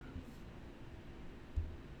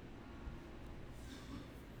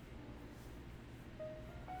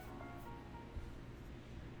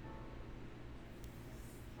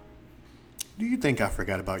Do you think I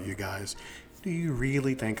forgot about you guys? Do you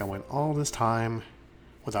really think I went all this time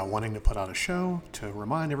without wanting to put out a show to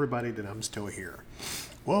remind everybody that I'm still here?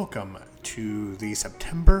 Welcome to the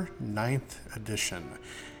September 9th edition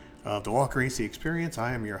of the Walker AC Experience.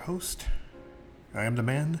 I am your host. I am the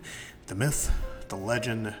man, the myth, the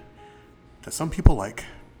legend that some people like,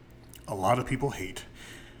 a lot of people hate,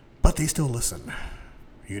 but they still listen.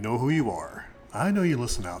 You know who you are. I know you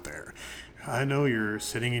listen out there. I know you're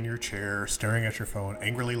sitting in your chair, staring at your phone,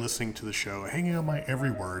 angrily listening to the show, hanging on my every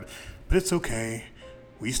word, but it's okay.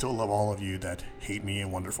 We still love all of you that hate me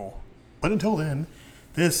and wonderful. But until then,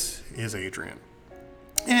 this is Adrian.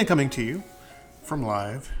 And coming to you from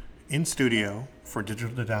live, in studio, for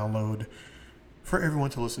digital to download, for everyone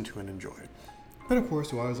to listen to and enjoy. But of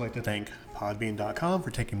course, we always like to thank Podbean.com for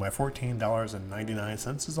taking my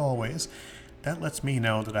 $14.99 as always. That lets me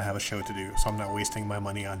know that I have a show to do, so I'm not wasting my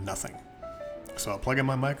money on nothing. So I'll plug in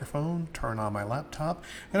my microphone, turn on my laptop,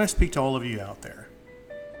 and I speak to all of you out there.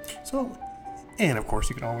 And of course,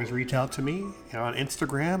 you can always reach out to me on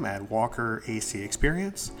Instagram at Walker AC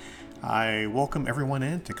Experience. I welcome everyone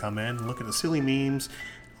in to come in, look at the silly memes,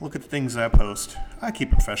 look at the things that I post. I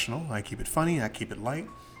keep it professional, I keep it funny, I keep it light.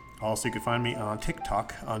 Also, you can find me on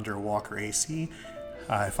TikTok under Walker AC.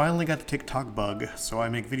 I finally got the TikTok bug, so I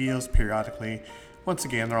make videos periodically. Once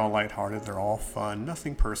again, they're all lighthearted, they're all fun,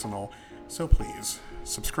 nothing personal. So please,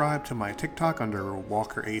 subscribe to my TikTok under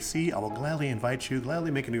Walker AC. I will gladly invite you, gladly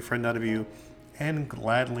make a new friend out of you, and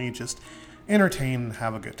gladly just entertain and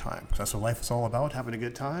have a good time. Because that's what life is all about, having a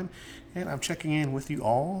good time. And I'm checking in with you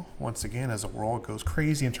all, once again, as the world goes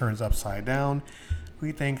crazy and turns upside down.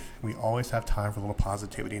 We think we always have time for a little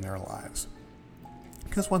positivity in our lives.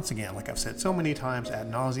 Because once again, like I've said so many times ad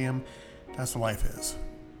nauseum, that's what life is.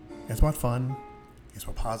 It's about fun, it's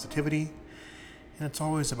about positivity, and it's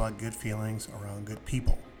always about good feelings around good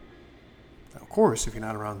people. Now, of course, if you're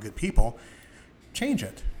not around good people, change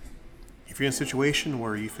it. If you're in a situation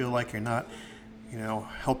where you feel like you're not,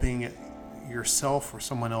 helping yourself or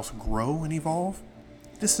someone else grow and evolve,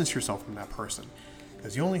 distance yourself from that person.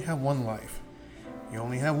 Because you only have one life. You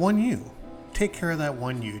only have one you. Take care of that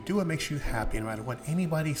one you. Do what makes you happy, no matter what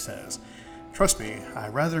anybody says. Trust me,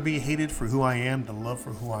 I'd rather be hated for who I am than loved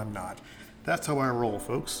for who I'm not. That's how I roll,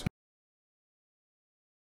 folks.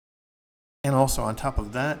 And also, on top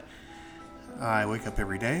of that, I wake up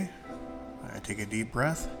every day. I take a deep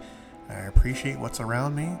breath. I appreciate what's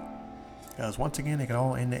around me. Because once again, it can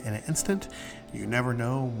all end in an instant. You never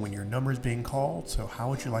know when your number is being called, so how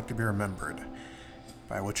would you like to be remembered?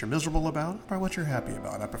 By what you're miserable about, or by what you're happy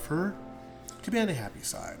about? I prefer to be on the happy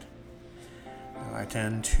side. I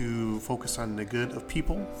tend to focus on the good of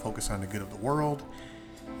people, focus on the good of the world,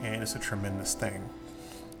 and it's a tremendous thing.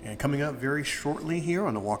 And coming up very shortly here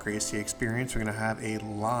on the Walker AC Experience, we're going to have a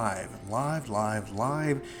live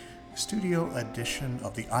studio edition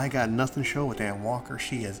of the I Got Nothing show with Ann Walker.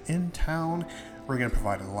 She is in town. We're going to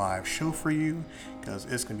provide a live show for you because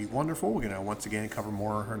it's going to be wonderful. We're going to once again cover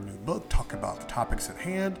more of her new book, talk about the topics at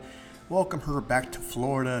hand, welcome her back to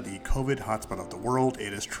Florida, the COVID hotspot of the world.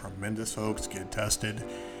 It is tremendous, folks. Get tested.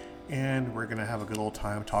 And we're going to have a good old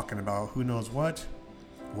time talking about who knows what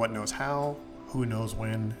knows how, who knows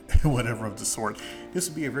when, whatever of the sort. This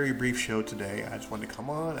will be a very brief show today. I just wanted to come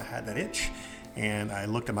on. I had that itch, and I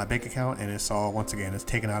looked at my bank account, and it saw, once again, it's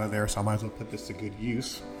taken out of there, so I might as well put this to good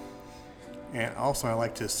use. And also, I'd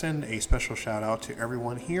like to send a special shout out to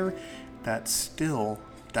everyone here that still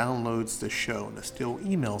downloads the show, that still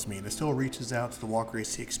emails me, that still reaches out to the Walker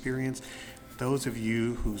AC Experience. Those of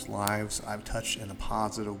you whose lives I've touched in a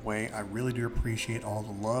positive way, I really do appreciate all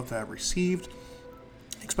the love that I've received.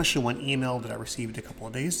 Especially one email that I received a couple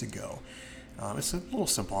of days ago. It's a little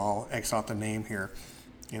simple. I'll X out the name here.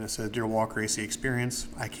 And it says, Dear Walker AC Experience,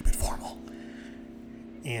 I keep it formal.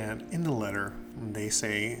 And in the letter, they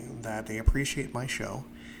say that they appreciate my show.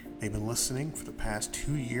 They've been listening for the past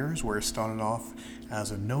 2 years, where it started off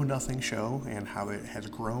as a know-nothing show and how it has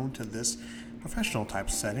grown to this professional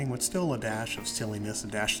type setting with still a dash of silliness, a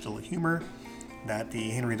dash still of humor. That the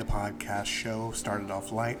Henry the Podcast show started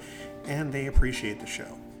off light, and they appreciate the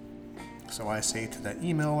show. So I say to that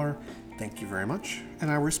emailer, thank you very much. And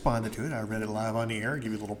I responded to it. I read it live on the air,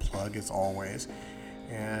 give you a little plug as always.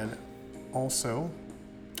 And also,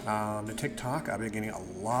 the TikTok, I've been getting a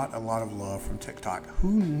lot of love from TikTok.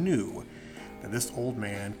 Who knew that this old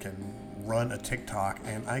man can run a TikTok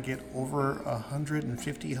and I get over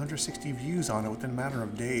 150, 160 views on it within a matter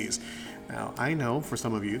of days? Now, I know for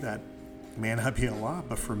some of you that may not be a lot,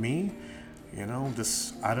 but for me,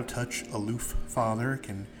 this out-of-touch, aloof father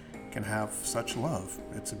can have such love.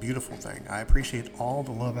 It's a beautiful thing. I appreciate all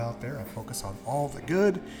the love out there. I focus on all the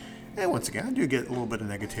good, And once again, I do get a little bit of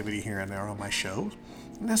negativity here and there on my shows,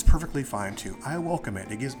 and that's perfectly fine too. I welcome it.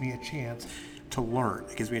 It gives me a chance to learn.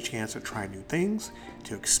 It gives me a chance to try new things,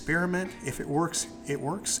 to experiment. If it works, it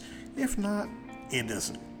works. If not, it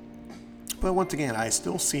doesn't. But once again, I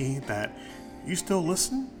still see that you still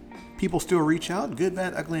listen. People still reach out, good,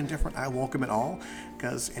 bad, ugly, and different. I welcome it all,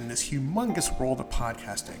 because in this humongous world of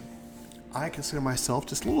podcasting, I consider myself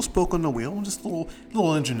just a little spoke on the wheel, just a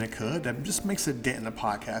little engine that just makes a dent in the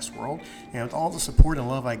podcast world. And with all the support and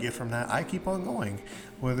love I get from that, I keep on going.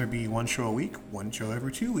 Whether it be one show a week, one show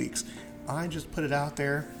every 2 weeks, I just put it out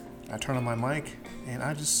there. I turn on my mic and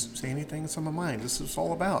I just say anything that's on my mind. This is what it's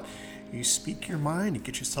all about. You speak your mind, you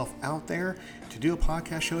get yourself out there. To do a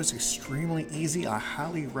podcast show is extremely easy. I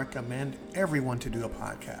highly recommend everyone to do a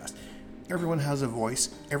podcast. Everyone has a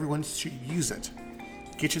voice. Everyone should use it.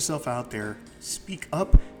 Get yourself out there, speak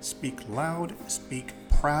up, speak loud, speak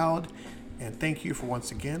proud, and thank you for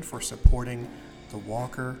once again for supporting the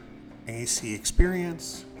Walker AC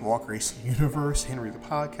Experience, Walker AC Universe, Henry the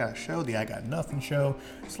Podcast Show, the I Got Nothing Show,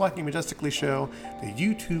 Slacking Majestically Show, the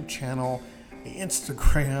YouTube channel, the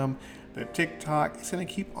Instagram, the TikTok. It's going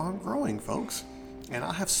to keep on growing, folks. And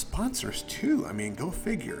I'll have sponsors too. I mean, go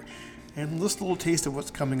figure. And just a little taste of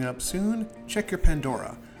what's coming up soon. Check your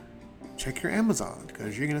Pandora. Check your Amazon,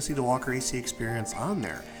 because you're going to see the Walker AC Experience on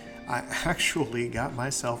there. I actually got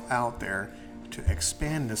myself out there to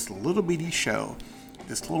expand this little bitty show,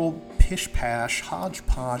 this little pish-pash,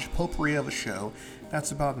 hodgepodge, potpourri of a show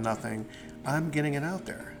that's about nothing. I'm getting it out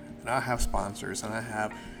there, and I have sponsors, and I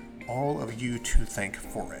have all of you to thank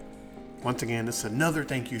for it. Once again, this is another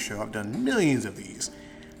thank you show. I've done millions of these.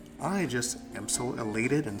 I just am so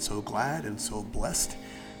elated and so glad and so blessed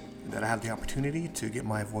that I have the opportunity to get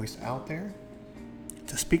my voice out there,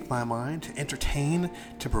 to speak my mind, to entertain,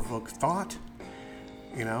 to provoke thought,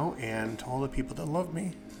 and to all the people that love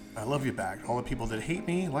me, I love you back. All the people that hate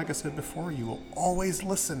me, like I said before, you will always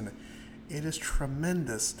listen. It is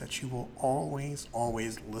tremendous that you will always,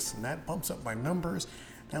 always listen. That bumps up my numbers.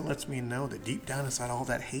 That lets me know that deep down inside all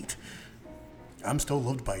that hate, I'm still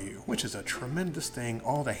loved by you, which is a tremendous thing.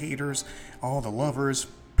 All the haters, all the lovers,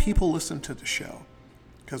 people listen to the show.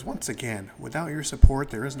 Because once again, without your support,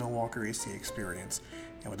 there is no Walker AC Experience.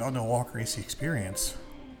 And without no Walker AC Experience,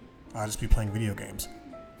 I'll just be playing video games.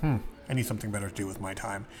 I need something better to do with my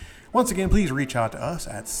time. Once again, please reach out to us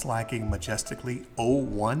at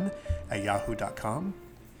slackingmajestically01@yahoo.com.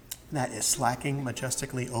 That is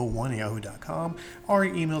slackingmajestically01@yahoo.com. All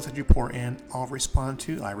your emails that you pour in, I'll respond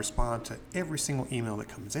to. I respond to every single email that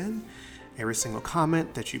comes in. Every single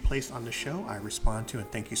comment that you place on the show, I respond to, and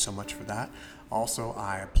thank you so much for that. Also,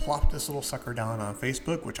 I plopped this little sucker down on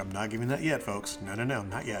Facebook, which I'm not giving that yet, folks. No,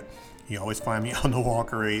 not yet. You always find me on the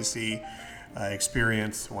Walker AC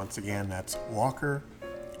Experience. Once again, that's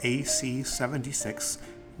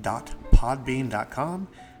WalkerAC76.podbean.com.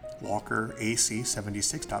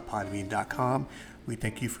 WalkerAC76.podbean.com. We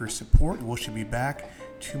thank you for your support. We should be back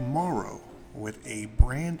tomorrow with a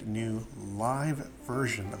brand new live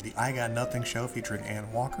version of the I Got Nothing show featuring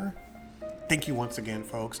Ann Walker. Thank you once again,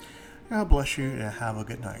 folks. God bless you and have a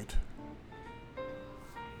good night.